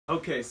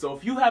Okay, so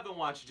if you haven't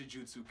watched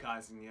Jujutsu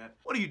Kaisen yet,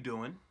 what are you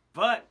doing?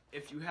 But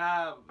if you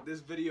have,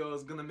 this video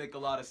is gonna make a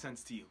lot of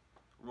sense to you.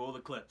 Roll the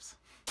clips.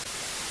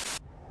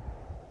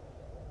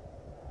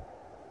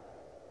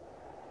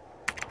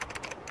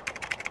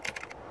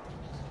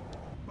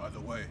 By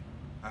the way,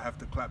 I have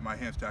to clap my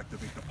hands to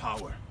activate the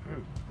power.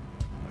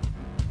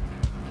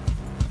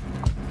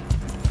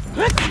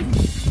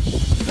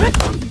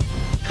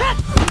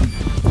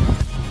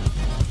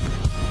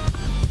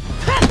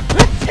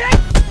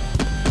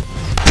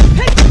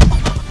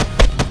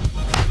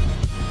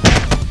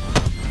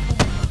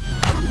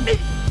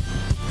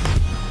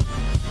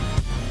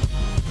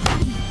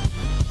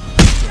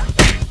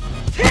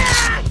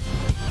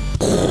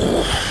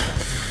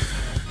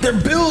 Their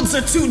builds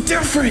are too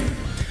different!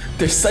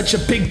 There's such a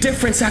big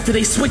difference after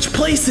they switch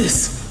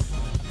places!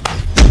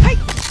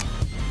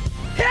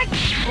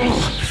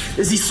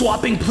 Is he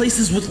swapping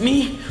places with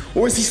me?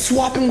 Or is he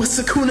swapping with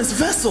Sukuna's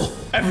vessel?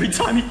 Every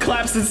time he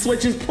claps and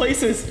switches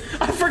places,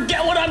 I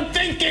forget what I'm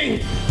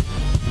thinking!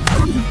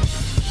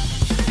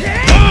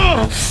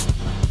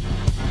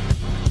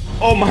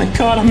 Oh my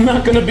god, I'm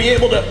not gonna be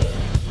able to...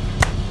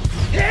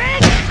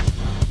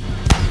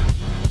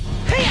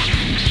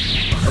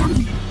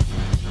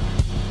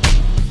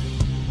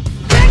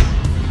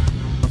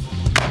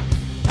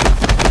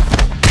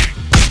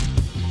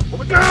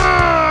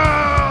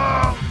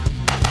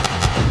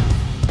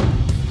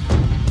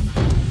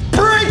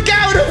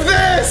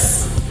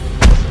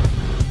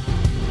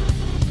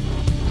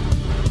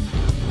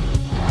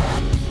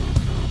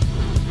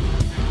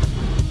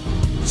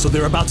 So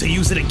they're about to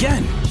use it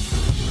again.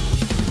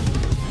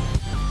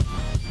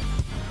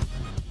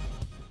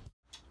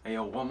 Hey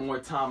yo, one more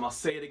time, I'll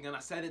say it again. I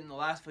said it in the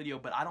last video,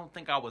 but I don't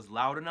think I was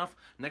loud enough.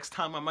 Next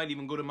time I might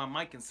even go to my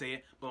mic and say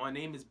it, but my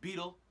name is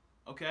Beetle,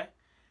 okay?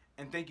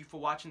 And thank you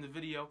for watching the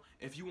video.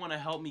 If you want to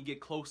help me get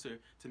closer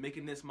to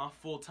making this my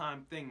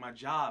full-time thing, my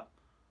job,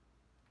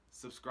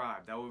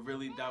 subscribe. That will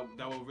really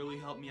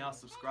help me out.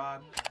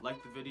 Subscribe,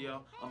 like the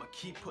video. I'm gonna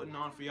keep putting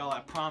on for y'all,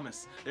 I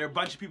promise. There are a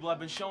bunch of people I've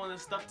been showing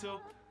this stuff to.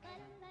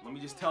 Let me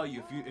just tell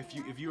you,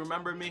 if you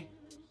remember me,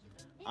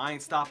 I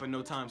ain't stopping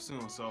no time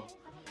soon, so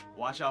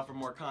watch out for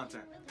more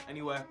content.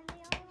 Anyway,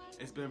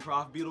 it's been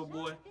Prof Beetle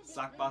Boy,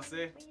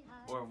 Sak'pase,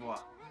 au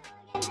revoir.